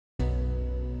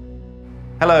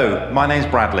Hello, my name's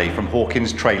Bradley from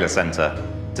Hawkins Trailer Centre.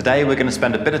 Today we're going to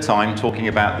spend a bit of time talking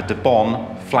about the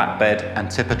Debon flatbed and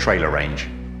tipper trailer range.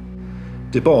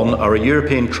 Debon are a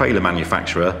European trailer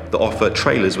manufacturer that offer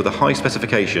trailers with a high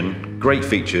specification, great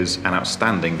features and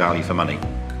outstanding value for money.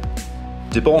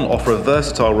 Debon offer a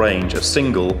versatile range of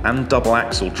single and double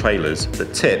axle trailers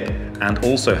that tip and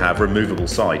also have removable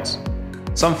sides.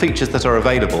 Some features that are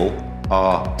available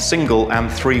are single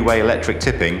and three-way electric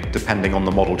tipping depending on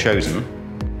the model chosen,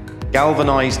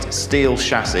 galvanised steel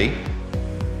chassis,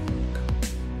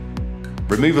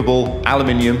 removable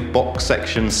aluminium box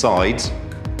section sides.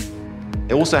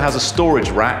 It also has a storage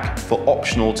rack for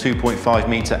optional 2.5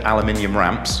 metre aluminium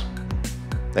ramps.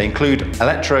 They include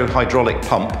electro-hydraulic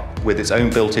pump with its own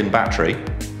built-in battery,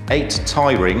 8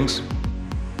 tie rings.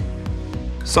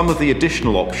 Some of the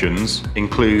additional options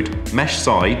include mesh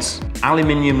sides,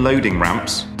 aluminium loading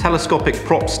ramps, telescopic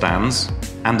prop stands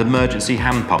and emergency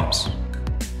hand pumps.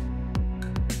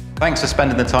 Thanks for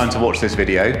spending the time to watch this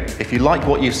video. If you like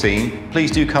what you've seen,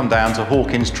 please do come down to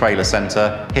Hawkins Trailer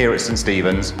Centre here at St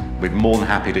Stephen's. We're more than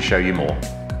happy to show you more.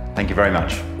 Thank you very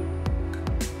much.